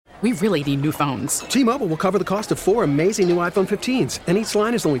We really need new phones. T-Mobile will cover the cost of 4 amazing new iPhone 15s, and each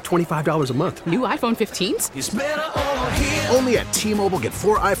line is only $25 a month. New iPhone 15s? It's better over here. Only at T-Mobile, get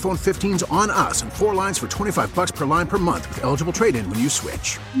 4 iPhone 15s on us and 4 lines for $25 per line per month with eligible trade-in when you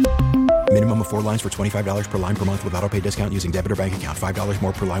switch. Minimum of 4 lines for $25 per line per month with autopay discount using debit or bank account. $5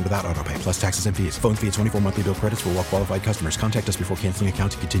 more per line without autopay, plus taxes and fees. Phone fee at 24 monthly bill credits for well-qualified customers. Contact us before canceling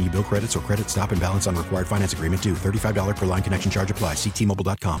account to continue bill credits or credit stop and balance on required finance agreement due. $35 per line connection charge applies. See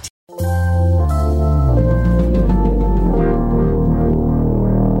T-Mobile.com.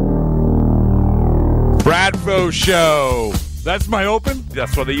 Bradfo Show. That's my open.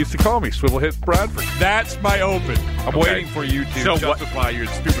 That's what they used to call me, Swivel Hits Bradford. That's my open. I'm waiting for you to justify your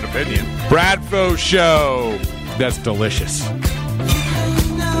stupid opinion. Bradfo Show. That's delicious.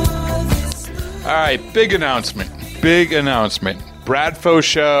 All right, big announcement. Big announcement. Bradfo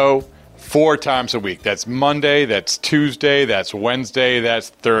Show 4 times a week. That's Monday, that's Tuesday, that's Wednesday, that's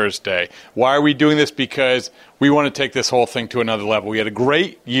Thursday. Why are we doing this? Because we want to take this whole thing to another level. We had a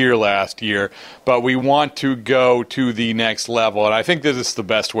great year last year, but we want to go to the next level, and I think this is the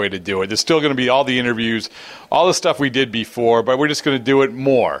best way to do it. There's still going to be all the interviews, all the stuff we did before, but we're just going to do it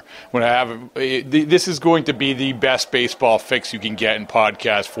more. This is going to be the best baseball fix you can get in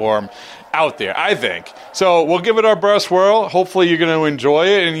podcast form out there, I think. So we'll give it our best whirl. Hopefully you're going to enjoy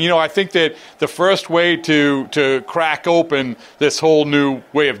it. And, I think that the first way to crack open this whole new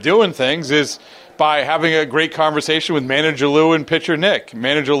way of doing things is by having a great conversation with Manager Lou and Pitcher Nick.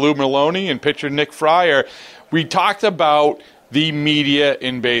 Manager Lou Maloney and Pitcher Nick Fryer. We talked about the media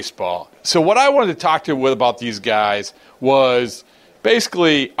in baseball. So what I wanted to talk to you about these guys was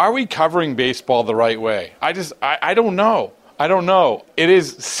basically, are we covering baseball the right way? I don't know. I don't know. It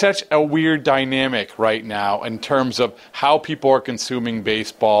is such a weird dynamic right now in terms of how people are consuming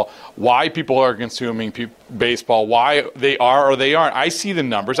baseball, why people are consuming baseball, why they are or they aren't. I see the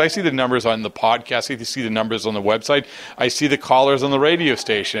numbers. I see the numbers on the podcast. I see the numbers on the website. I see the callers on the radio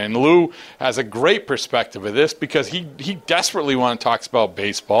station. And Lou has a great perspective of this because he desperately wants to talk about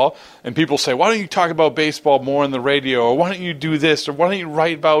baseball. And people say, why don't you talk about baseball more on the radio? Or why don't you do this? Or why don't you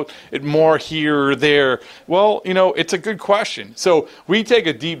write about it more here or there? Well, it's a good question. So we take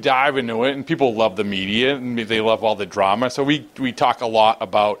a deep dive into it, and people love the media, and they love all the drama. So we talk a lot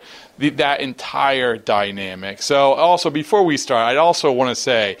about that entire dynamic. So also, before we start, I'd also want to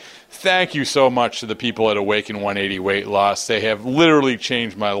say thank you so much to the people at Awaken 180 Weight Loss. They have literally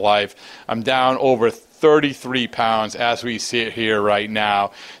changed my life. I'm down over 33 pounds as we sit here right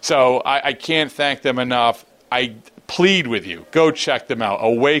now. So I can't thank them enough. I plead with you, go check them out.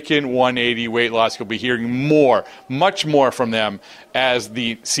 Awaken 180 Weight Loss. You'll be hearing much more from them as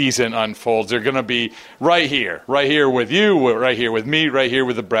the season unfolds. They're going to be right here with you, right here with me, right here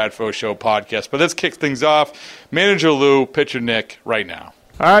with the Bradfo Show podcast. But let's kick things off. Manager Lou, Pitcher Nick, right now.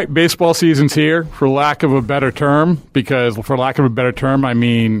 All right, baseball season's here, for lack of a better term, because for lack of a better term, I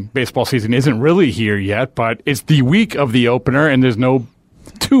mean baseball season isn't really here yet, but it's the week of the opener, and there's no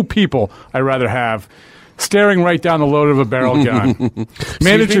 2 people I'd rather have staring right down the load of a barrel gun.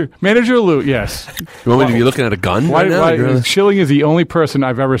 Manager Lou, yes. You want me to be looking at a gun right now? Schilling is the only person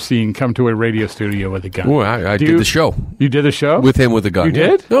I've ever seen come to a radio studio with a gun. Oh, I did the show. You did the show? With him with a gun. You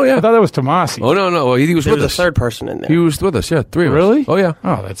did? Oh, yeah. I thought that was Tomasi. Oh, no. Well, he was with us. There was a third person in there. He was with us, yeah. 3 of us. Really? Oh, yeah.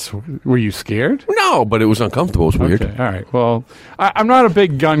 Oh, were you scared? No, but it was uncomfortable. It was weird. Okay, all right. Well, I'm not a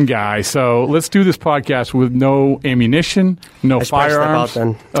big gun guy, so let's do this podcast with no ammunition, no firearms.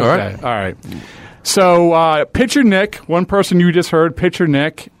 Then. Okay, all right. So, Pitcher Nick, one person you just heard, Pitcher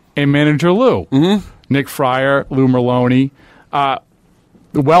Nick, and Manager Lou. Mm-hmm. Nick Fryer, Lou Maloney.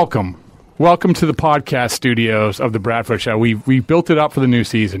 Welcome. Welcome to the podcast studios of the Bradford Show. We built it up for the new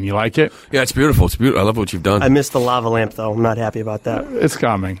season. You like it? Yeah, it's beautiful. It's beautiful. I love what you've done. I missed the lava lamp, though. I'm not happy about that. It's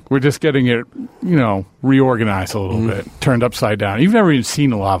coming. We're just getting it, reorganized a little bit, turned upside down. You've never even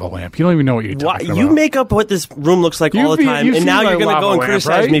seen a lava lamp. You don't even know what you're talking about. You make up what this room looks like all the time, and now you're going to go and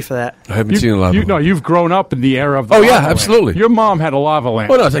criticize me for that. I haven't seen a lava lamp. No, you've grown up in the era of the lava lamp. Absolutely. Your mom had a lava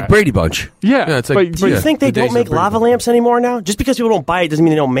lamp. Well, no, it's like Brady Bunch. Yeah. It's like, do you think they don't make lava lamps anymore now? Just because people don't buy it doesn't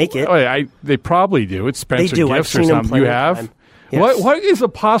mean they don't make it. Oh, they probably do. It's Spencer They do. Gifts I've seen or them something. You have? Time. Yes. What is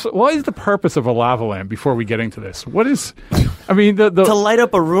the purpose of a lava lamp before we get into this? What is, to light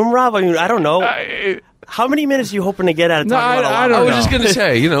up a room, Rob? I mean, I don't know. How many minutes are you hoping to get out of talking about a lava lamp? I was just going to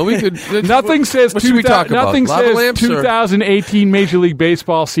say, we could. Nothing says what should we talk about? Nothing lava says lamps 2018 Major League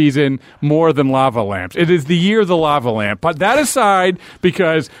Baseball season more than lava lamps. It is the year of the lava lamp. But that aside,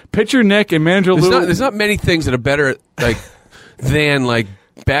 because Pitcher Nick and Manager Lou, there's not many things that are better than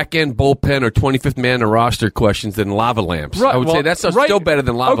back-end bullpen or 25th man in the roster questions than lava lamps. Right, I would say that's still better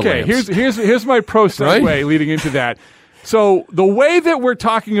than lava lamps. Okay, here's my pro segue leading into that. So the way that we're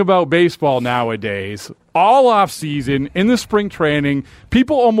talking about baseball nowadays, all off season, in the spring training,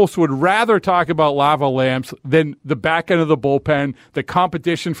 people almost would rather talk about lava lamps than the back end of the bullpen, the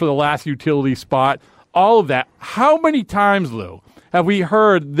competition for the last utility spot, all of that. How many times, Lou, have we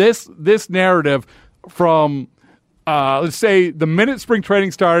heard this narrative from, let's say, the minute spring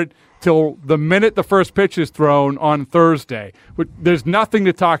training started till the minute the first pitch is thrown on Thursday? There's nothing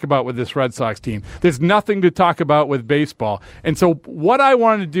to talk about with this Red Sox team. There's nothing to talk about with baseball. And so what I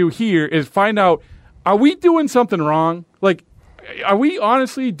wanted to do here is find out, are we doing something wrong? Like, are we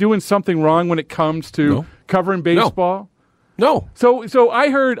honestly doing something wrong when it comes to covering baseball? No. So I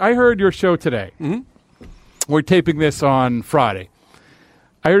heard your show today. Mm-hmm. We're taping this on Friday.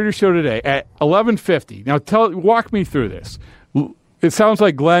 I heard your show today at 11:50. Now walk me through this. It sounds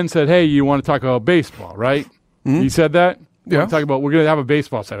like Glenn said, "Hey, you want to talk about baseball, right?" Mm-hmm. You said that? Yeah. We're going to have a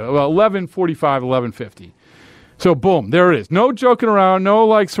baseball set. Well, 11:45, 11:50. So boom, there it is. No joking around.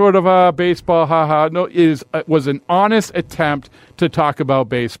 No sort of baseball, haha. No, it was an honest attempt to talk about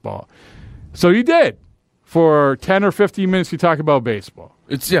baseball. So you did for 10 or 15 minutes. You talk about baseball.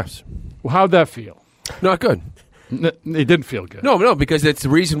 Yes. Well, how'd that feel? Not good. It didn't feel good. No, because that's the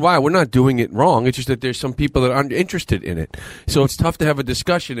reason why. We're not doing it wrong. It's just that there's some people that aren't interested in it. So it's tough to have a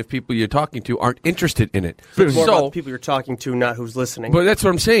discussion if people you're talking to aren't interested in it. It's more about the people you're talking to, not who's listening. But that's what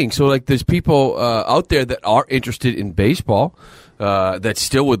I'm saying. So there's people out there that are interested in baseball that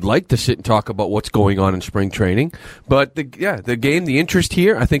still would like to sit and talk about what's going on in spring training. But the game, the interest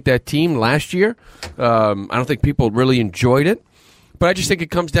here, I think that team last year, I don't think people really enjoyed it. But I just think it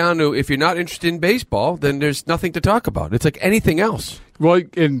comes down to, if you're not interested in baseball, then there's nothing to talk about. It's like anything else. Well,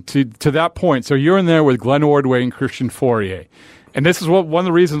 and to that point, so you're in there with Glenn Ordway and Christian Fourier. And this is one of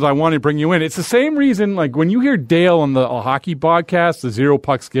the reasons I wanted to bring you in. It's the same reason, like when you hear Dale on the hockey podcast, the Zero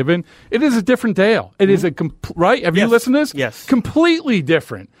Pucks Given, it is a different Dale. It is right? Have you listened to this? Yes. Completely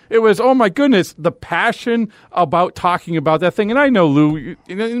different. It was, oh my goodness, the passion about talking about that thing. And I know, Lou,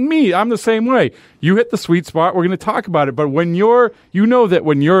 me, I'm the same way. You hit the sweet spot. We're going to talk about it. But when you know that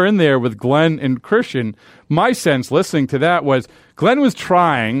when you're in there with Glenn and Christian, my sense listening to that was Glenn was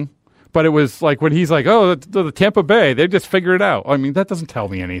trying. But it was like when he's like, oh, the Tampa Bay, they just figure it out. I mean, that doesn't tell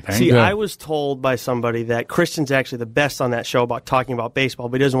me anything. See, I was told by somebody that Christian's actually the best on that show about talking about baseball,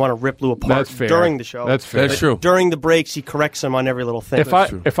 but he doesn't want to rip Lou apart during the show. That's fair. That's true. During the breaks, he corrects him on every little thing.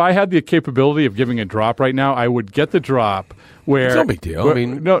 If I had the capability of giving a drop right now, I would get the drop where... It's no big deal. I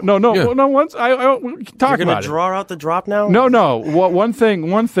mean... No. Once we can talk about it. You're going to draw out the drop now? No. One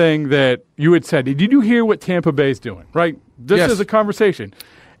thing that you had said, did you hear what Tampa Bay's doing? Right? This is a conversation.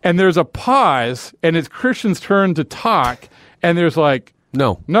 And there's a pause, and it's Christian's turn to talk, and there's like,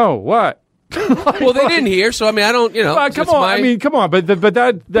 no, what? Well, they didn't hear, so I mean, I don't, come on, come on, but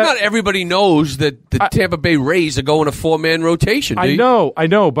that not everybody knows that the Tampa Bay Rays are going a 4-man rotation. I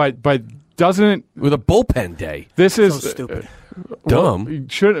know, but doesn't it with a bullpen day? This is so stupid. Dumb.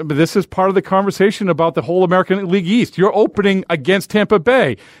 But this is part of the conversation about the whole American League East. You're opening against Tampa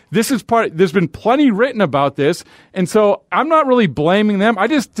Bay. This is part. There's been plenty written about this, and so I'm not really blaming them. I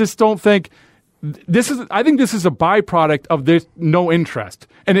just don't think this is. I think this is a byproduct of this no interest,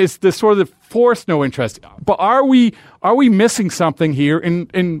 and it's this sort of forced no interest. But are we missing something here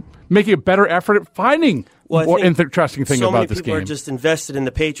in making a better effort at finding? More interesting thing about this game. So many people are just invested in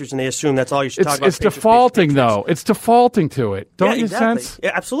the Patriots, and they assume that's all you should talk about. It's defaulting, though. It's defaulting to it. Don't you sense?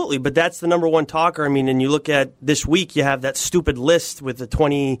 Yeah, absolutely. But that's the number one talker. I mean, and you look at this week, you have that stupid list with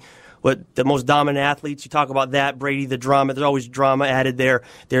the most dominant athletes. You talk about that, Brady, the drama. There's always drama added there.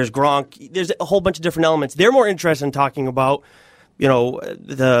 There's Gronk. There's a whole bunch of different elements. They're more interested in talking about,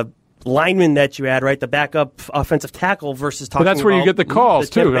 the lineman that you had, right? The backup offensive tackle versus talking about... But that's where you get the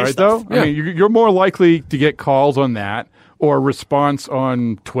calls, too, right, though? Yeah. I mean, you're more likely to get calls on that or a response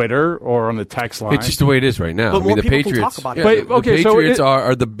on Twitter or on the text line. It's just the way it is right now. But the Patriots, can talk about it. The Patriots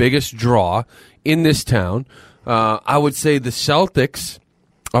are the biggest draw in this town. I would say the Celtics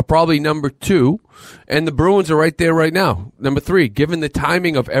are probably number 2, and the Bruins are right there right now, number 3. Given the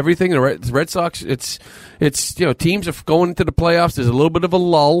timing of everything, the Red Sox, it's teams are going into the playoffs. There's a little bit of a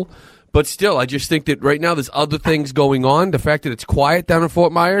lull, but still, I just think that right now there's other things going on. The fact that it's quiet down in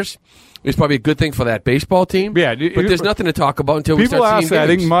Fort Myers is probably a good thing for that baseball team. Yeah, but there's nothing to talk about until we start seeing games. I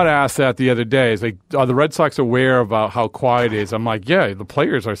think Mudd asked that the other day. Is like, are the Red Sox aware about how quiet it is? I'm like, yeah, the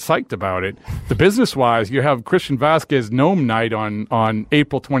players are psyched about it. The business-wise, you have Christian Vasquez Gnome Night on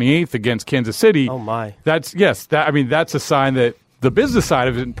April 28th against Kansas City. Oh my! That's a sign that the business side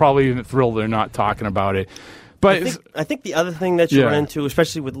of it probably isn't thrilled they're not talking about it. But I think the other thing that you run into,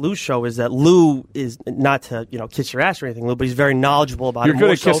 especially with Lou's show, is that Lou is not to kiss your ass or anything, Lou, but he's very knowledgeable about you're it. You're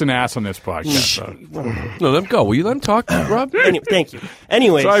good at kissing ass on this podcast. No, let him go. Will you let him talk, Rob? Anyway, thank you.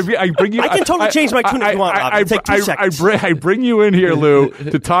 Anyways, so I bring you. I can totally change my tune if you want, Rob. It'll take 2 seconds. I bring you in here, Lou,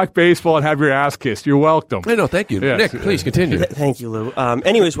 to talk baseball and have your ass kissed. You're welcome. No, thank you. Yes. Nick, please continue. Thank you, Lou.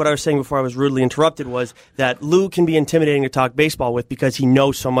 Anyways, what I was saying before I was rudely interrupted was that Lou can be intimidating to talk baseball with because he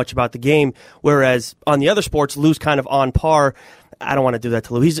knows so much about the game, whereas on the other sports, Lou's kind of on par. I don't want to do that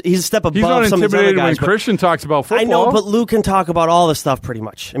to Lou. He's a step above some of these other guys. He's not intimidated when but Christian talks about football. I know, but Lou can talk about all the stuff pretty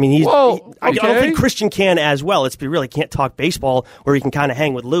much. I mean, I don't think Christian can as well. Let's be real. He can't talk baseball where he can kind of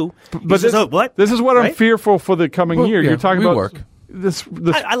hang with Lou. But this is what I'm fearful for the coming year. You're talking about work. This.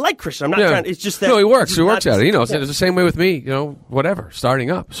 I like Christian. I'm not trying. It's just that he works. He works at it. It's the same way with me. Whatever.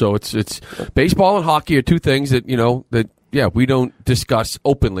 Starting up. So it's baseball and hockey are two things that we don't discuss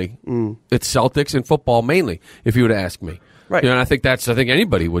openly. It's Celtics and football mainly. If you were to ask me, right? And I think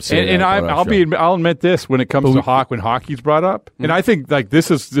anyybody would say. And I'll admit this when it comes to hockey, when hockey's brought up, and I think like this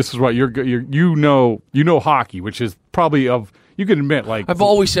is what you know hockey, which is probably you can admit like I've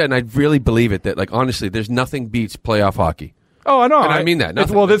always said, and I really believe it that like honestly, there's nothing beats playoff hockey. Oh, I know. And I mean that.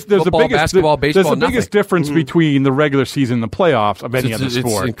 Well, there's Football, the biggest basketball, baseball. There's the biggest difference between the regular season and the playoffs of any other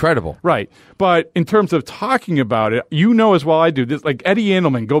sport. It's incredible, right? But in terms of talking about it, as well I do. This like Eddie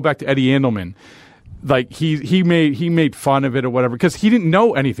Andelman. Go back to Eddie Andelman. Like he made fun of it or whatever because he didn't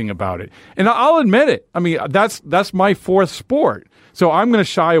know anything about it. And I'll admit it. I mean that's my fourth sport, so I'm going to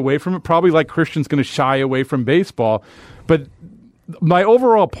shy away from it. Probably like Christian's going to shy away from baseball. But my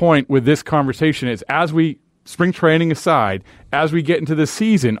overall point with this conversation is spring training aside, as we get into the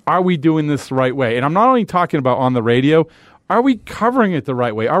season, are we doing this the right way? And I'm not only talking about on the radio. Are we covering it the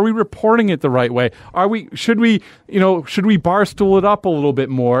right way? Are we reporting it the right way? Should we barstool it up a little bit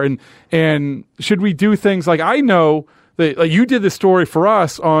more? And should we do things like I know that like you did the story for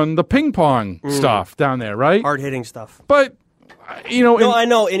us on the ping pong stuff down there, right? Hard hitting stuff. But No, I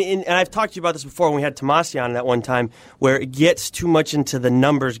know, and I've talked to you about this before when we had Tomasi on that one time, where it gets too much into the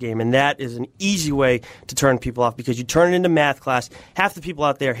numbers game, and that is an easy way to turn people off because you turn it into math class. Half the people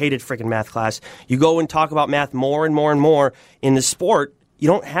out there hated freaking math class. You go and talk about math more and more and more in the sport. You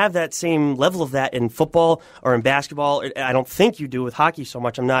don't have that same level of that in football or in basketball. I don't think you do with hockey so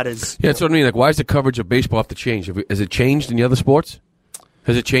much. I'm not as... Yeah, that's what I mean. Like, why does the coverage of baseball have to change? Has it changed in the other sports?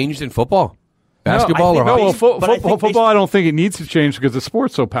 Has it changed in football? Basketball or hockey? Football, I don't think it needs to change because the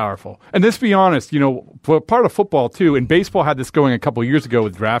sport's so powerful. And let's be honest, for part of football too, and baseball had this going a couple of years ago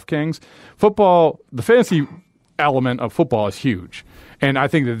with DraftKings. Football, the fantasy element of football is huge. And I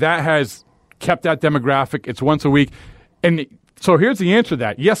think that has kept that demographic. It's once a week. And so here's the answer to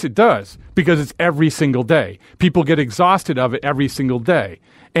that. Yes, it does, because it's every single day. People get exhausted of it every single day.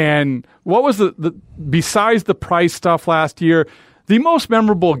 And what was besides the price stuff last year, the most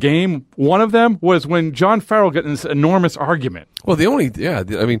memorable game, one of them, was when John Farrell got in this enormous argument. Well, I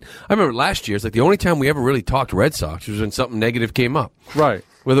remember last year, it's like the only time we ever really talked Red Sox was when something negative came up. Right.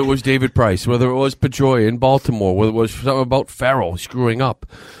 Whether it was David Price, whether it was Pedroia in Baltimore, whether it was something about Farrell screwing up.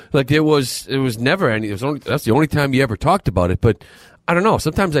 Like, it was never any, that's the only time you ever talked about it, but I don't know.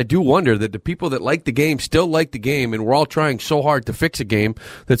 Sometimes I do wonder that the people that like the game still like the game, and we're all trying so hard to fix a game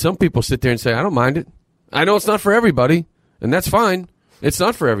that some people sit there and say, I don't mind it. I know it's not for everybody. And that's fine. It's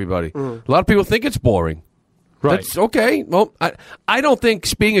not for everybody. A lot of people think it's boring. Right. That's okay. Well, I don't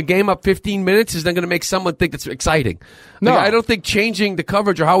think being a game up 15 minutes is then going to make someone think it's exciting. No. I don't think changing the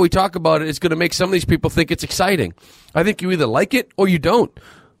coverage or how we talk about it is going to make some of these people think it's exciting. I think you either like it or you don't.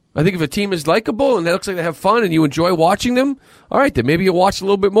 I think if a team is likable and it looks like they have fun and you enjoy watching them, all right, then maybe you'll watch a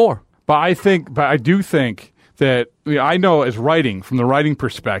little bit more. But I do think that I know as writing, from the writing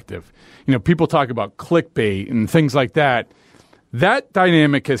perspective, people talk about clickbait and things like that. That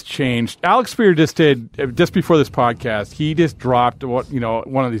dynamic has changed. Alex Spear just before this podcast, he just dropped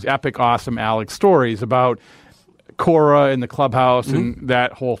one of these epic, awesome Alex stories about Cora in the clubhouse and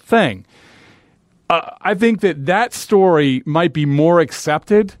that whole thing. I think that story might be more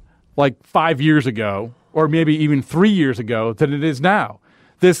accepted like 5 years ago, or maybe even 3 years ago, than it is now.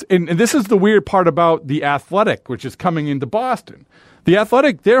 This is the weird part about The Athletic, which is coming into Boston. The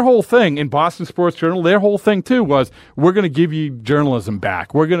Athletic, their whole thing in Boston Sports Journal, their whole thing too was, we're going to give you journalism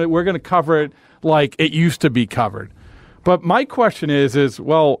back. We're going to cover it like it used to be covered. But my question is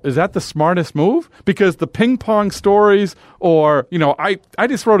that the smartest move? Because the ping pong stories, or I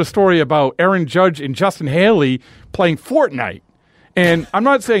just wrote a story about Aaron Judge and Justin Haley playing Fortnite, and I'm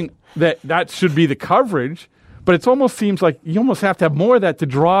not saying that should be the coverage, but it almost seems like you almost have to have more of that to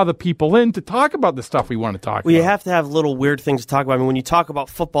draw the people in to talk about the stuff we want to talk Well, about. you have to have little weird things to talk about. I mean, when you talk about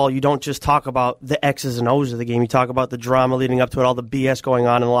football, you don't just talk about the X's and O's of the game. You talk about the drama leading up to it, all the BS going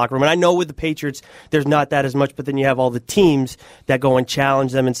on in the locker room. And I know with the Patriots, there's not that as much, but then you have all the teams that go and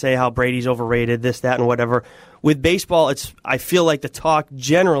challenge them and say how Brady's overrated, this, that, and whatever. With baseball, I feel like the talk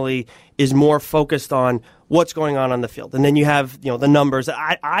generally is more focused on what's going on the field. And then you have, the numbers.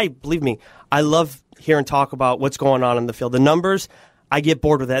 I believe me, I love hearing talk about what's going on the field. The numbers, I get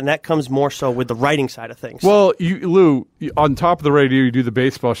bored with that, and that comes more so with the writing side of things. Well, Lou, on top of the radio, you do the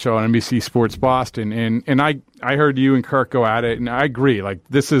baseball show on NBC Sports Boston, and I heard you and Kirk go at it, and I agree. Like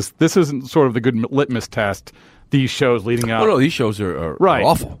this isn't sort of the good litmus test. These shows leading up. Oh no, these shows are right.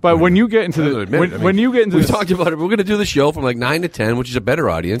 awful. But when you get into when you get into we talked about it. We're going to do the show from like 9 to 10, which is a better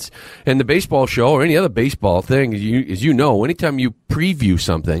audience, and the baseball show or any other baseball thing, as you know, anytime you preview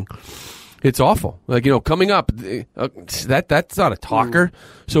something, it's awful. Like coming up, that's not a talker.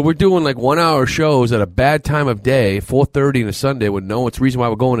 So we're doing like 1 hour shows at a bad time of day, 4:30 on a Sunday, with no it's reason why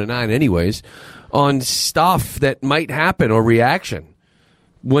we're going to 9 anyways, on stuff that might happen or reaction.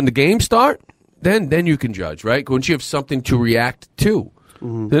 When the games start. Then you can judge, right? Once you have something to react to,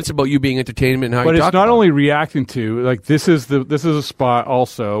 then it's about you being entertainment and how but you talk. But it's not about only reacting to. Like this is a spot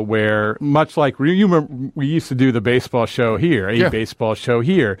also where much like you remember we used to do the baseball show here, baseball show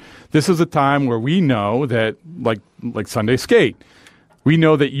here. This is a time where we know that like Sunday Skate. We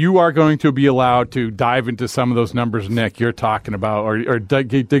know that you are going to be allowed to dive into some of those numbers, Nick, you're talking about, or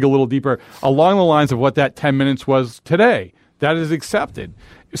dig a little deeper along the lines of what that 10 minutes was today. That is accepted.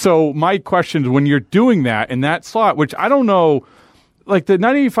 So my question is, when you're doing that in that slot, which I don't know, like the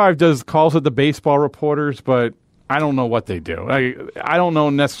 985 calls it the baseball reporters, but I don't know what they do. I don't know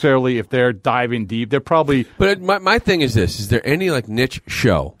necessarily if they're diving deep. They're probably. But my thing is this: is there any like niche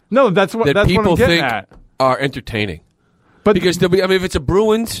show? No, that's what people I'm getting think at. Are entertaining. But because there'll be, if it's a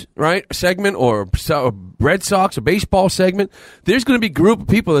Bruins segment or a Red Sox or baseball segment, there's going to be a group of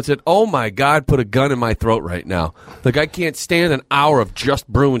people that said, "Oh my God, put a gun in my throat right now! Like I can't stand an hour of just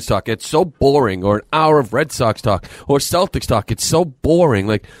Bruins talk. It's so boring." Or an hour of Red Sox talk or Celtics talk. It's so boring.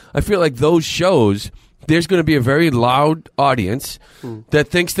 Like I feel like those shows, there's going to be a very loud audience that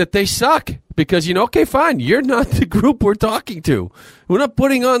thinks that they suck. Because, okay, fine, you're not the group we're talking to. We're not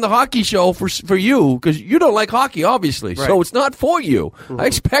putting on the hockey show for you because you don't like hockey, obviously. Right. So it's not for you. I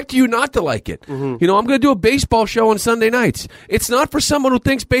expect you not to like it. I'm going to do a baseball show on Sunday nights. It's not for someone who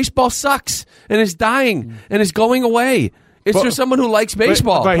thinks baseball sucks and is dying and is going away. It's for someone who likes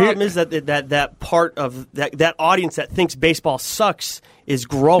baseball. The problem is that part of that audience that thinks baseball sucks is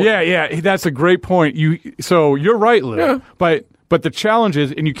growing. Yeah, that's a great point. So you're right, Lou. Yeah. But the challenge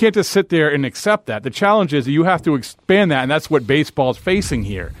is, and you can't just sit there and accept that. The challenge is you have to expand that, and that's what baseball is facing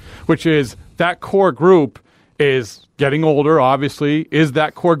here, which is that core group is getting older, obviously. Is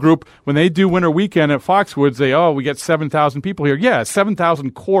that core group, when they do Winter Weekend at Foxwoods, we get 7,000 people here. Yeah,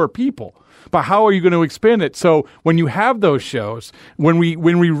 7,000 core people. But how are you going to expand it? So when you have those shows, when we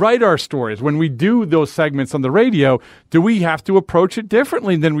write our stories, when we do those segments on the radio, do we have to approach it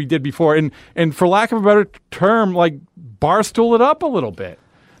differently than we did before? And for lack of a better term, like barstool it up a little bit.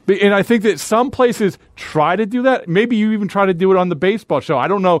 And I think that some places try to do that. Maybe you even try to do it on the baseball show. I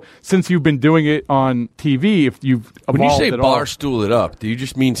don't know, since you've been doing it on TV, if you've evolved when you say at all. barstool it up, do you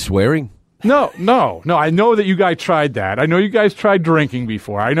just mean swearing? No. I know that you guys tried that. I know you guys tried drinking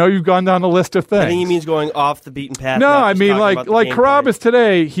before. I know you've gone down a list of things. I think he means going off the beaten path. No, I mean like Carabas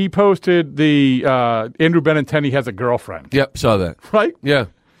today, he posted the Andrew Benintendi has a girlfriend. Yep, saw that. Right? Yeah.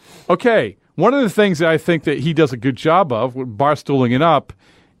 Okay. One of the things that I think that he does a good job of, with barstooling it up,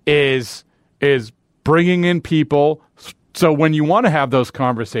 is bringing in people. So when you want to have those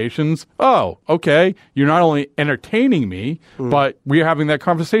conversations, okay, you're not only entertaining me, but we're having that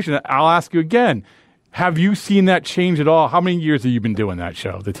conversation. I'll ask you again, have you seen that change at all? How many years have you been doing that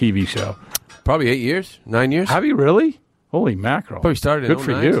show, the TV show? Probably 8 years, 9 years. Have you really? Holy mackerel. Probably started in Good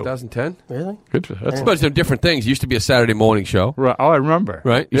for you. 2010. Really? Good for that. But some different things. It used to be a Saturday morning show. Right. Oh, I remember.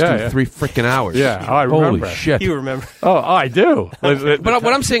 Right? Used to do 3 freaking hours. Yeah. Oh, I remember. Holy shit. You remember. Oh, I do. But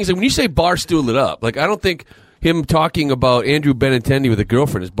what I'm saying is that when you say barstool it up, like I don't think him talking about Andrew Benintendi with a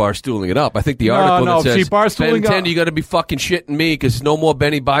girlfriend is barstooling it up. I think the article that says, Benintendi, you got to be fucking shitting me because no more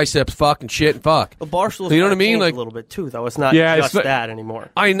Benny biceps, fucking shit and fuck. Well, Barstool's you know what I mean? Like a little bit too, though. It's not just that anymore.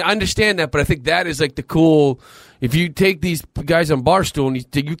 I understand that, but I think that is like the cool. If you take these guys on Barstool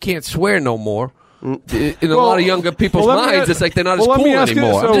and you can't swear no more. In a lot of younger people's minds, it's like they're not as cool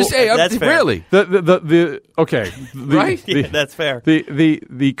anymore. I'm just saying, really. Okay, right? That's fair.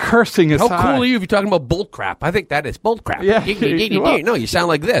 The cursing aside. How cool are you if you're talking about bull crap? I think that is bull crap. Yeah, no, you sound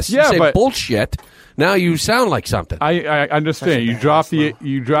like this. Yeah, you say but bullshit. Now you sound like something. I understand. You drop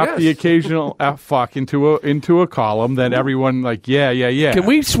the occasional fuck into a column that everyone like yeah. Can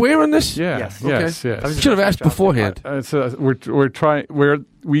we swear on this? Yeah. Yes. Yes. I should have asked beforehand. We're trying.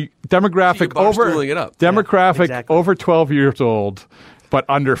 Demographic You're over barstooling it up. demographic exactly. over 12 years old, but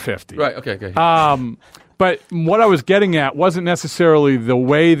under 50. Right. Okay. But what I was getting at wasn't necessarily the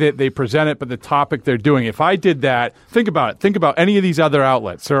way that they present it, but the topic they're doing. If I did that, think about it. Think about any of these other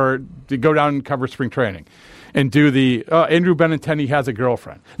outlets, or to go down and cover spring training and do the Andrew Benintendi has a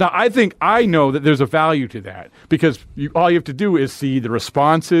girlfriend. Now, I know that there's a value to that because all you have to do is see the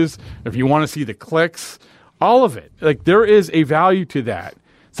responses. If you want to see the clicks, all of it. Like, there is a value to that.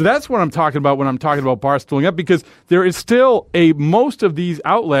 So that's what I'm talking about when I'm talking about barstooling up, because there is still most of these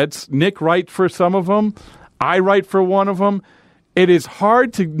outlets. Nick writes for some of them. I write for one of them. It is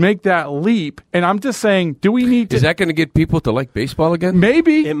hard to make that leap, and I'm just saying, do we need to... Is that going to get people to like baseball again?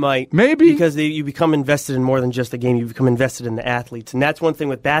 Maybe. It might. Maybe. Because you become invested in more than just the game. You become invested in the athletes. And that's one thing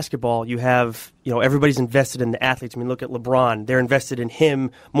with basketball. You have, everybody's invested in the athletes. I mean, look at LeBron. They're invested in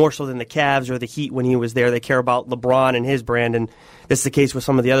him more so than the Cavs or the Heat when he was there. They care about LeBron and his brand, and that's the case with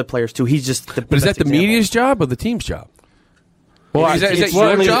some of the other players, too. He's just the But is that best the example. media's job or the team's job? Well, is that it's-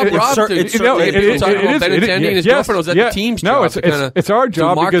 your it's- job, it's- Rob? it's- to it's- talk about Benintendi and his girlfriend, or is that the team's job? It's our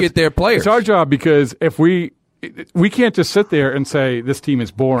job to market because their players. It's our job because if we can't just sit there and say this team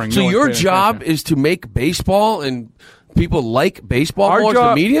is boring. So No one's your paying job attention. is to make baseball and people like baseball more as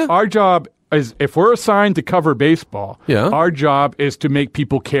the media? Our job is, if we're assigned to cover baseball, Yeah. our job is to make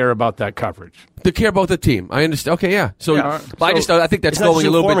people care about that coverage. To care about the team. I understand. Okay, yeah. So, Yeah. I think that's It's not going just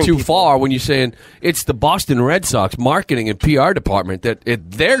a little bit informing too people. far when you're saying it's the Boston Red Sox marketing and PR department that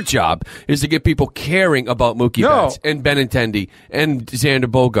their job is to get people caring about Mookie Betts and Benintendi and Xander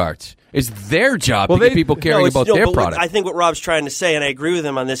Bogaerts. It's their job to get people caring about their product. I think what Rob's trying to say, and I agree with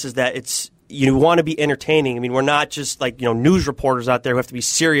him on this, is that you want to be entertaining. I mean, we're not just like news reporters out there who have to be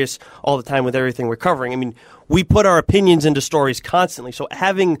serious all the time with everything we're covering. I mean, we put our opinions into stories constantly. So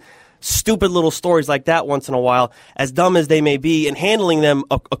having stupid little stories like that once in a while, as dumb as they may be, and handling them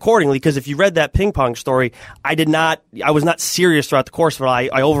accordingly. Because if you read that ping pong story, I was not serious throughout the course of it.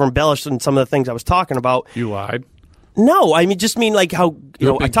 I over embellished in some of the things I was talking about. You lied. No, I mean, just mean like how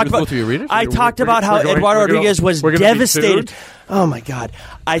I talked about. to your readers? I talked about how Eduardo Rodriguez was devastated. Oh my God!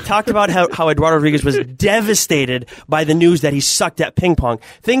 I talked about how Eduardo Rodriguez was devastated by the news that he sucked at ping pong.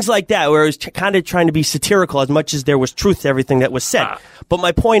 Things like that, where it was kind of trying to be satirical as much as there was truth to everything that was said. But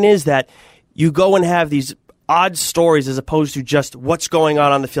my point is that you go and have these odd stories as opposed to just what's going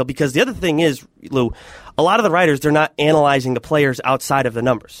on the field. Because the other thing is, Lou, a lot of the writers, they're not analyzing the players outside of the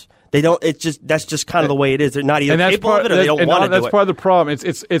numbers. They don't. That's just kind of the way it is. They're not either capable of it or they don't want to do it. That's part of the problem.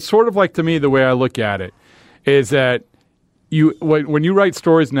 It's sort of like, to me, the way I look at it is that when you write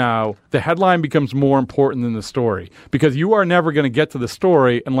stories now, the headline becomes more important than the story, because you are never going to get to the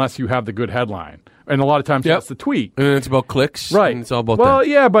story unless you have the good headline. And a lot of times that's the tweet. And it's about clicks. Right. And it's all about that.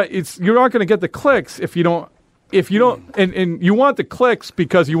 Yeah, but you're not going to get the clicks if you don't. And you want the clicks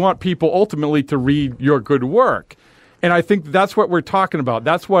because you want people ultimately to read your good work. And I think that's what we're talking about.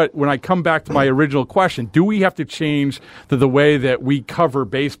 That's what, when I come back to my original question, do we have to change the way that we cover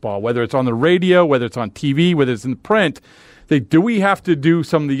baseball, whether it's on the radio, whether it's on TV, whether it's in print? Do we have to do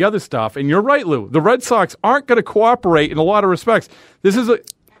some of the other stuff? And you're right, Lou. The Red Sox aren't going to cooperate in a lot of respects.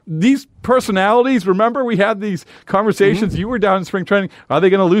 These personalities, remember we had these conversations. You were down in spring training. Are they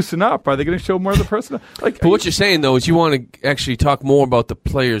going to loosen up? Are they going to show more of the personality? But what you're saying, though, is you want to actually talk more about the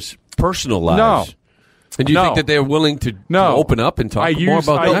players' personal lives. No. And do you think that they're willing to open up and talk more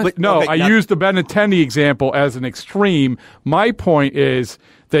about that? I used the Benintendi example as an extreme. My point is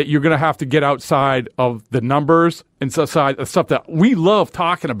that you're going to have to get outside of the numbers and outside of stuff that we love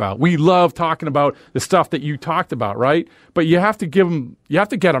talking about. We love talking about the stuff that you talked about, right? But you have to get them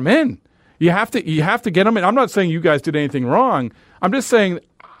in. You have to get them in. I'm not saying you guys did anything wrong. I'm just saying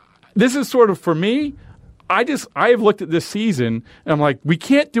this is sort of, for me, I have looked at this season and I'm like, we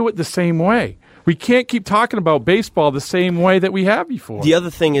can't do it the same way. We can't keep talking about baseball the same way that we have before. The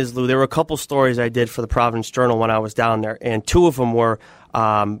other thing is, Lou, there were a couple stories I did for the Providence Journal when I was down there, and two of them were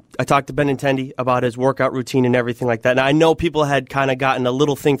I talked to Benintendi about his workout routine and everything like that. Now, I know people had kind of gotten a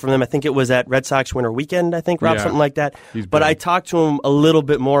little thing from them. I think it was at Red Sox Winter Weekend, I think, Rob, something like that. But I talked to him a little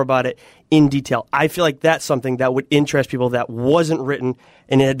bit more about it in detail. I feel like that's something that would interest people that wasn't written,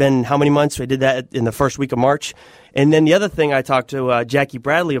 and it had been how many months? We did that in the first week of March. And then the other thing I talked to Jackie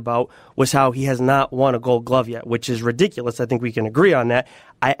Bradley about was how he has not won a Gold Glove yet, which is ridiculous. I think we can agree on that.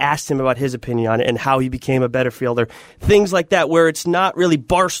 I asked him about his opinion on it and how he became a better fielder. Things like that, where it's not really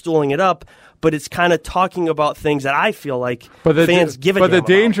barstooling it up, but it's kind of talking about things that I feel like fans give a But damn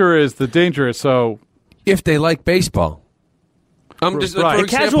the danger is so if they like baseball. I'm just Right. for A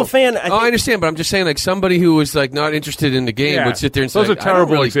casual fan. I understand, but I'm just saying, like somebody who was like not interested in the game Yeah. would sit there and Those say, are terrible I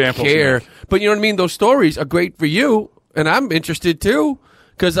don't really examples, care. Nick. But you know what I mean? Those stories are great for you, and I'm interested too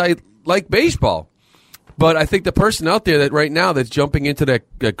because I like baseball. But I think the person out there that right now that's jumping into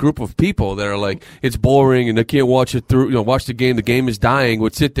that group of people that are like, it's boring and I can't watch it through, watch the game is dying,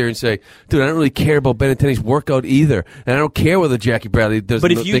 would sit there and say, dude, I don't really care about Benintendi's workout either. And I don't care whether Jackie Bradley doesn't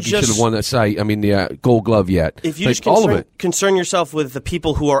think he should have won the Gold Glove yet. If you just all of it. concern yourself with the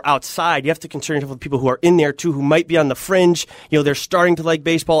people who are outside, you have to concern yourself with people who are in there too, who might be on the fringe. They're starting to like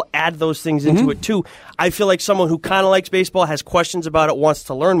baseball. Add those things into it too. I feel like someone who kind of likes baseball, has questions about it, wants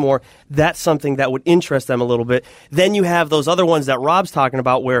to learn more. That's something that would interest them a little bit. Then you have those other ones that Rob's talking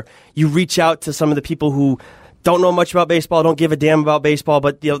about, where you reach out to some of the people who don't know much about baseball, don't give a damn about baseball,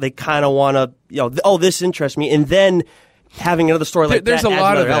 but they kind of want to, this interests me, and then having another story like There's that. a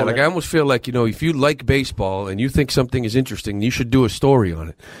lot of that. Like I almost feel like if you like baseball and you think something is interesting, you should do a story on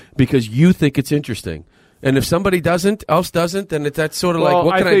it because you think it's interesting. And if somebody else doesn't, then that's sort of like,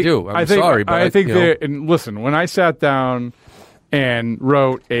 what can I do? I'm sorry, but I think and listen, when I sat down and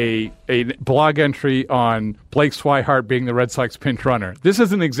wrote a blog entry on Blake Swihart being the Red Sox pinch runner, this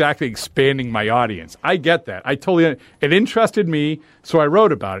isn't exactly expanding my audience. I get that. It interested me, so I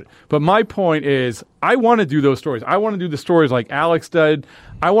wrote about it. But my point is, I want to do those stories. I want to do the stories like Alex did.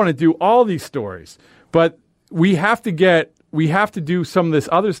 I want to do all these stories. But we have to do some of this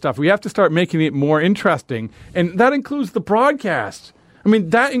other stuff. We have to start making it more interesting. And that includes the broadcast. I mean,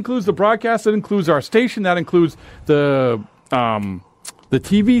 that includes the broadcast. That includes our station. That includes the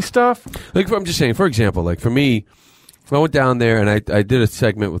TV stuff. Like I'm just saying, for example, like for me, I went down there and I did a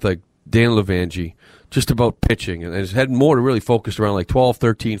segment with like Dan Levangie just about pitching, and I just had more to really focus around like 12,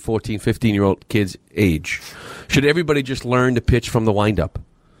 13, 14, 15-year-old kids' age. Should everybody just learn to pitch from the windup?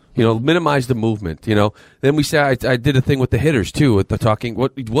 Minimize the movement. Then we said I did a thing with the hitters too, with the talking.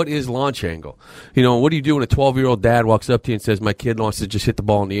 What is launch angle? What do you do when a 12-year-old dad walks up to you and says, "My kid wants to just hit the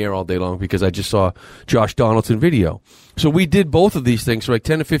ball in the air all day long because I just saw Josh Donaldson video." So we did both of these things for like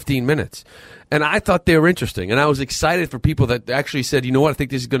 10 to 15 minutes, and I thought they were interesting, and I was excited for people that actually said, "You know what? I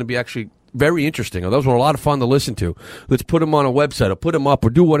think this is going to be actually very interesting." Those were a lot of fun to listen to. Let's put them on a website, or put them up, or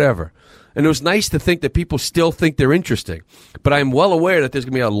do whatever. And it was nice to think that people still think they're interesting. But I'm well aware that there's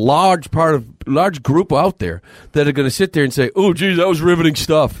going to be a large group out there that are going to sit there and say, "Oh, geez, that was riveting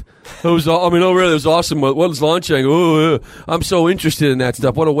stuff. Really, it was awesome. What was launching? Oh, I'm so interested in that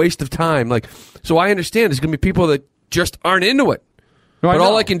stuff. What a waste of time." So I understand there's going to be people that just aren't into it. But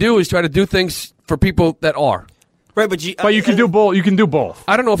all I can do is try to do things for people that are. Right, but you can do both. You can do both.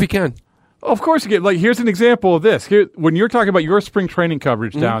 I don't know if you can. Of course you can. Like, here's an example of this. When you're talking about your spring training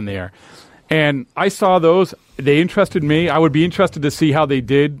coverage down there, and I saw those, they interested me. I would be interested to see how they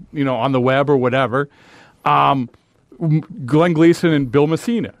did, on the web or whatever. Glenn Gleason and Bill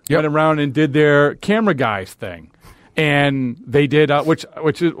Messina went around and did their camera guys thing. And they did, it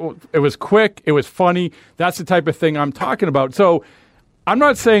was quick, it was funny. That's the type of thing I'm talking about. So I'm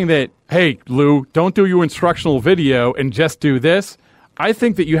not saying that, hey, Lou, don't do your instructional video and just do this. I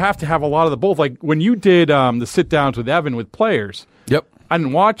think that you have to have a lot of the both. Like when you did the sit-downs with Evan with players, I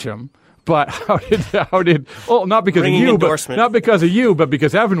didn't watch them. But how did? Well, not because Ringing of you, endorsement. but not because of you, but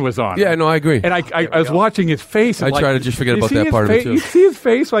because Evan was on. Yeah, no, I agree. And I was watching his face. And I try to just forget about that part of it too. You see his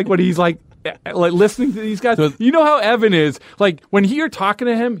face, like when he's like listening to these guys. So, you know how Evan is. Like when you're talking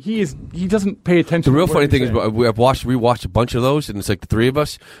to him, he doesn't pay attention. The real to funny thing is I've rewatched a bunch of those, and it's like the three of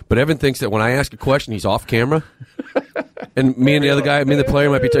us. But Evan thinks that when I ask a question, he's off camera, and me and the other guy, the player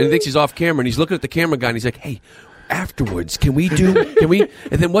might be. He thinks he's off camera, and he's looking at the camera guy, and he's like, "Hey, afterwards, can we?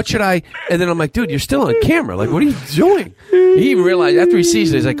 And then what should I?" And then I'm like, "Dude, you're still on camera. Like, what are you doing?" He even realized after he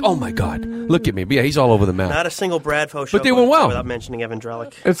sees it, he's like, "Oh my god, look at me!" But yeah, he's all over the map. Not a single Bradfo show, but they went well without mentioning Evan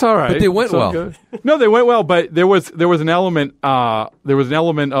Drellick. It's all right. But they went well. Good. No, they went well. But there was an element. There was an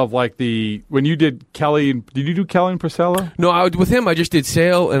element of like when you did Kelly. Did you do Kelly and Priscilla? No, with him, I just did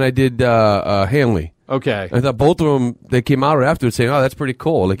Sale and I did Hanley. Okay. I thought both of them, they came out afterwards saying, "Oh, that's pretty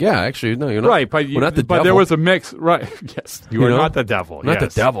cool." Like, yeah, actually, no, you're not. Right, but we're not the but devil. there was a mix. Right. Yes, you are not the devil. Not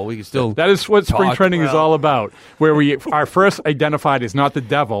yes. the devil. We can still. That is what spring talk. training is all about. Where we are first identified as not the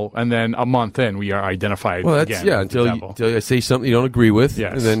devil, and then a month in, we are identified again. Yeah, as the devil. until I say something you don't agree with,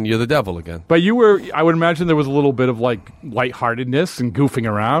 Yes. and then you're the devil again. But you were, I would imagine there was a little bit of like lightheartedness and goofing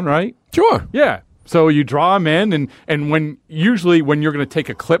around, right? Sure. Yeah. So you draw them in, and usually when you're going to take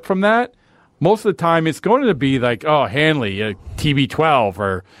a clip from that, most of the time it's going to be like, oh, Hanley, TB12,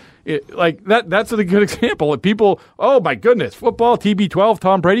 or Like that's a good example. People, oh my goodness, football, TB12,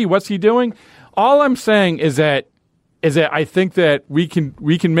 Tom Brady, what's he doing? All I'm saying is that I think that we can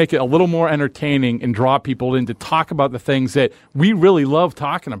make it a little more entertaining and draw people in to talk about the things that we really love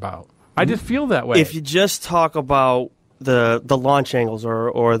talking about. I just feel that way. If you just talk about the launch angles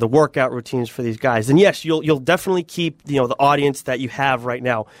or the workout routines for these guys, then yes, you'll definitely keep the audience that you have right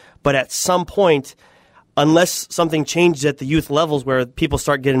now. But at some point, unless something changes at the youth levels where people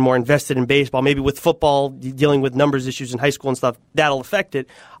start getting more invested in baseball, maybe with football dealing with numbers issues in high school and stuff, that'll affect it.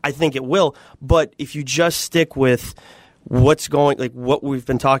 I think it will. But if you just stick with what we've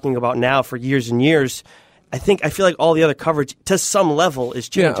been talking about now for years and years, I feel like all the other coverage to some level is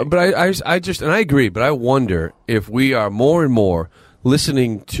changing. Yeah, but I agree, but I wonder if we are more and more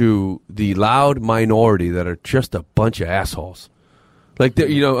listening to the loud minority that are just a bunch of assholes. Like,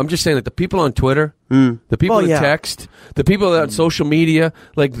 I'm just saying that the people on Twitter, the people that text, the people on social media,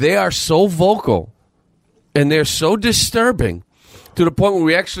 like, they are so vocal and they're so disturbing to the point where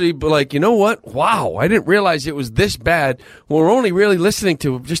we actually be like, you know what? Wow, I didn't realize it was this bad. We're only really listening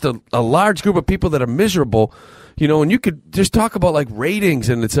to just a large group of people that are miserable. And you could just talk about like ratings,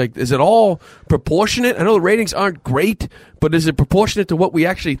 and it's like, is it all proportionate? I know the ratings aren't great, but is it proportionate to what we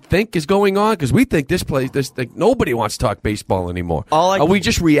actually think is going on? Because we think nobody wants to talk baseball anymore. Are we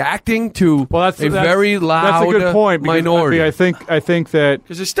just reacting to a very loud that's a good point, minority? I think that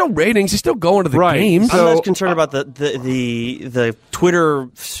because there's still ratings, they're still going to the right. games. I'm not concerned about the Twitter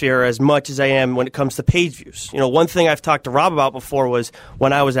sphere as much as I am when it comes to page views. One thing I've talked to Rob about before was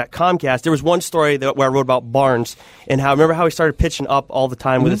when I was at Comcast. There was one story where I wrote about Barnes and remember how he started pitching up all the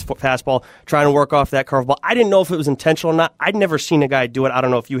time with his fastball, trying to work off that curveball. I didn't know if it was intentional or not. I'd never seen a guy do it. I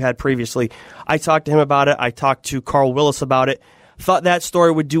don't know if you had previously. I talked to him about it. I talked to Carl Willis about it. Thought that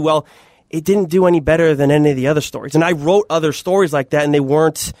story would do well. It didn't do any better than any of the other stories. And I wrote other stories like that, and they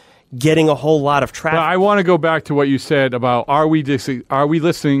weren't getting a whole lot of traffic. Well, I want to go back to what you said about are we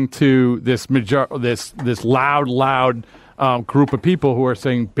listening to this loud group of people who are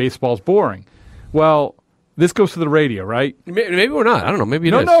saying baseball's boring? Well, this goes to the radio, right? Maybe we're not. I don't know. Maybe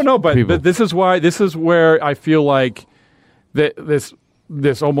it is. No. But this is where I feel like this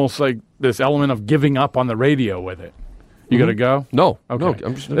almost like this element of giving up on the radio with it. You got to go? No. Okay. No,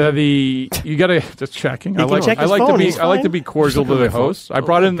 I'm just you got to just checking. I like to be cordial to the host. I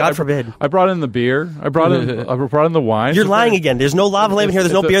brought in. God forbid. I brought in the beer. I brought in the wine. You're lying again. There's no lava lamp here.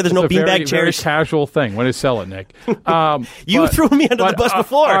 There's no beer. There's no beanbag chairs. Very casual thing. When to sell it, Nick? You threw me under the bus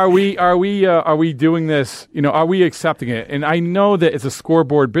before. Are we doing this? Are we accepting it? And I know that it's a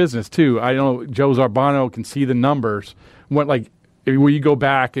scoreboard business too. I know Joe Zarbano can see the numbers. Where you go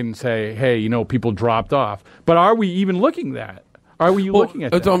back and say, hey, people dropped off. But are we even looking at that? Are we looking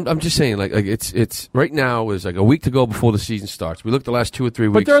at that? I'm just saying, like it's right now is like a week to go before the season starts. We looked the last 2 or 3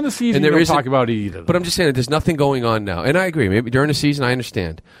 weeks. But during the season, you don't talk about it either. But I'm just saying that there's nothing going on now. And I agree. Maybe during the season, I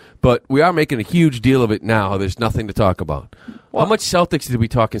understand. But we are making a huge deal of it now. There's nothing to talk about. Well, how much Celtics did we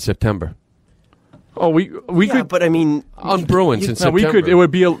talk in September? Oh, we could. But I mean, on Bruins in September. We could. It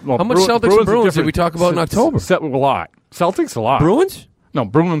would be how much Celtics and Bruins did we talk about in October? A lot. Celtics a lot. Bruins? No,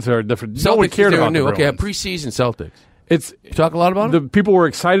 Bruins are different. Celtics, nobody cared about new. the Bruins. Okay, preseason Celtics. You talk a lot about them? The people were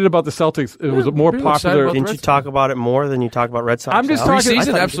excited about the Celtics. It was more popular. Didn't you talk about it more than you talk about Red Sox? I'm just talking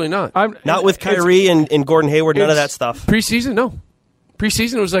preseason. Absolutely not. Not with Kyrie and Gordon Hayward. None of that stuff. Preseason, no.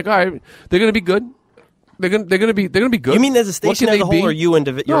 Preseason was like, all right, they're going to be good. They're going to be good. You mean as a station as a whole, or you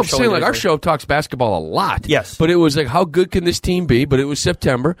individually? No, I'm saying like our show talks basketball a lot. Yes, but it was like, how good can this team be? But it was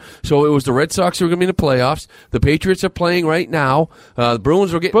September, so it was the Red Sox who were going to be in the playoffs. The Patriots are playing right now. The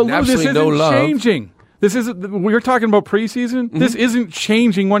Bruins were getting absolutely no love. Changing. This isn't. We're talking about preseason. Mm-hmm. This isn't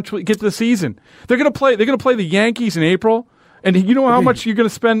changing once we get to the season. They're going to play. They're going to play the Yankees in April. And you know how much you're going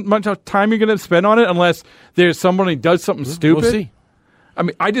to spend, much time you're going to spend on it, unless there's somebody who does something stupid. We'll see. I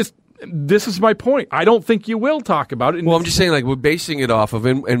mean, this is my point. I don't think you will talk about it. Well, I'm just saying, like, we're basing it off of,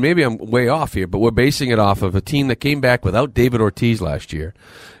 and maybe I'm way off here, but we're basing it off of a team that came back without David Ortiz last year,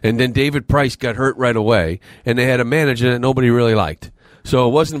 and then David Price got hurt right away, and they had a manager that nobody really liked. So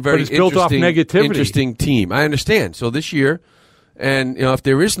it wasn't very built off negativity. Interesting team. I understand. So this year, and if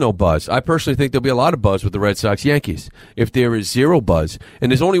there is no buzz, I personally think there'll be a lot of buzz with the Red Sox Yankees. If there is zero buzz,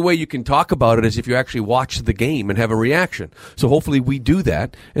 and there's only way you can talk about it is if you actually watch the game and have a reaction. So hopefully we do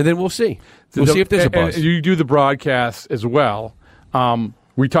that, and then we'll see. We'll see if there's a buzz. And you do the broadcast as well.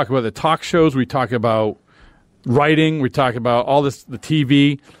 We talk about the talk shows. We talk about writing. We talk about all this, the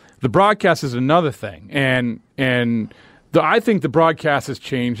TV. The broadcast is another thing, and I think the broadcast is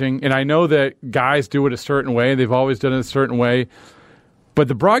changing, and I know that guys do it a certain way. They've always done it a certain way. But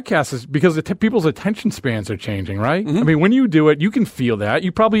the broadcast is because people's attention spans are changing, right? I mean, when you do it, you can feel that.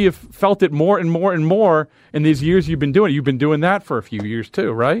 You probably have felt it more and more and more in these years you've been doing it. You've been doing that for a few years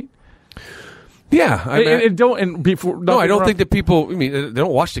too, right? Yeah, I don't think that people. I mean, they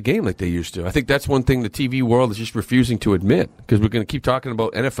don't watch the game like they used to. I think that's one thing the TV world is just refusing to admit, because we're going to keep talking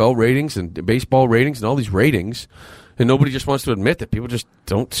about NFL ratings and baseball ratings and all these ratings, and nobody just wants to admit that people just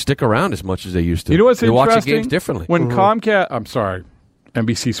don't stick around as much as they used to. You know what's they interesting? watch the games differently. When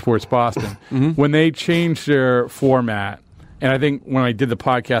NBC Sports Boston, when they changed their format, and I think when I did the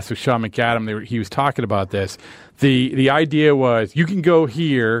podcast with Sean McAdam, he was talking about this. The idea was you can go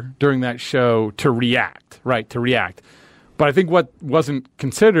here during that show to react, right? To react. But I think what wasn't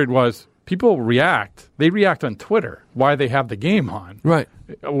considered was people react. They react on Twitter. Why they have the game on. Right.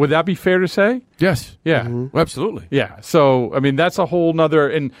 Would that be fair to say? Yes. Yeah. Absolutely. Yeah. So, I mean, that's a whole nother.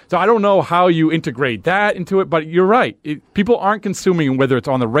 And so I don't know how you integrate that into it, but you're right. People aren't consuming, whether it's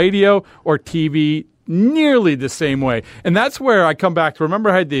on the radio or TV, nearly the same way. And that's where I come back to.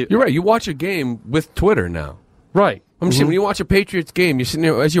 Remember, I had the. You're right. You watch a game with Twitter now. Right. I'm saying when you watch a Patriots game, you're sitting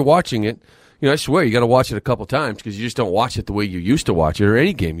there as you're watching it. You know, I swear you got to watch it a couple times because you just don't watch it the way you used to watch it, or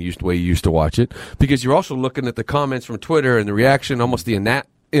any game the way you used to watch it, because you're also looking at the comments from Twitter and the reaction, almost the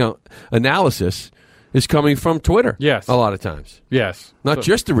analysis is coming from Twitter. Yes, a lot of times. Yes, not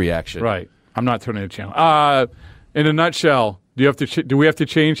just the reaction. Right. I'm not turning the channel. In a nutshell, do we have to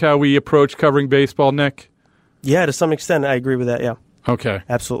change how we approach covering baseball, Nick? Yeah, to some extent, I agree with that. Yeah. Okay.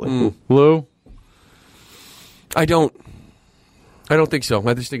 Absolutely. Lou? I don't think so.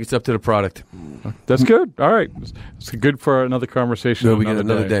 I just think it's up to the product. That's good. All right. It's good for another conversation. No, we get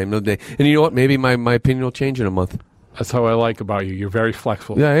another day. And you know what? Maybe my opinion will change in a month. That's how I like about you. You're very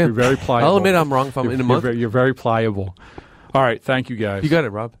flexible. Yeah, I am. You're very pliable. I'll admit I'm wrong if I'm in a month. You're very pliable. All right. Thank you, guys. You got it,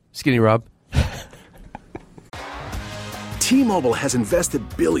 Rob. Skinny Rob. T-Mobile has invested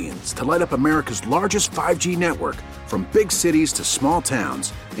billions to light up America's largest 5G network, from big cities to small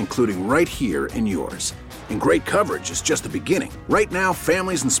towns, including right here in yours. And great coverage is just the beginning. Right now,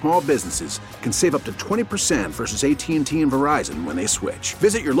 families and small businesses can save up to 20% versus AT&T and Verizon when they switch.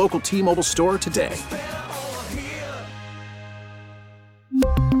 Visit your local T-Mobile store today.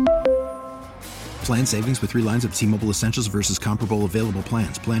 Plan savings with 3 lines of T-Mobile Essentials versus comparable available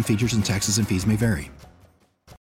plans. Plan features and taxes and fees may vary.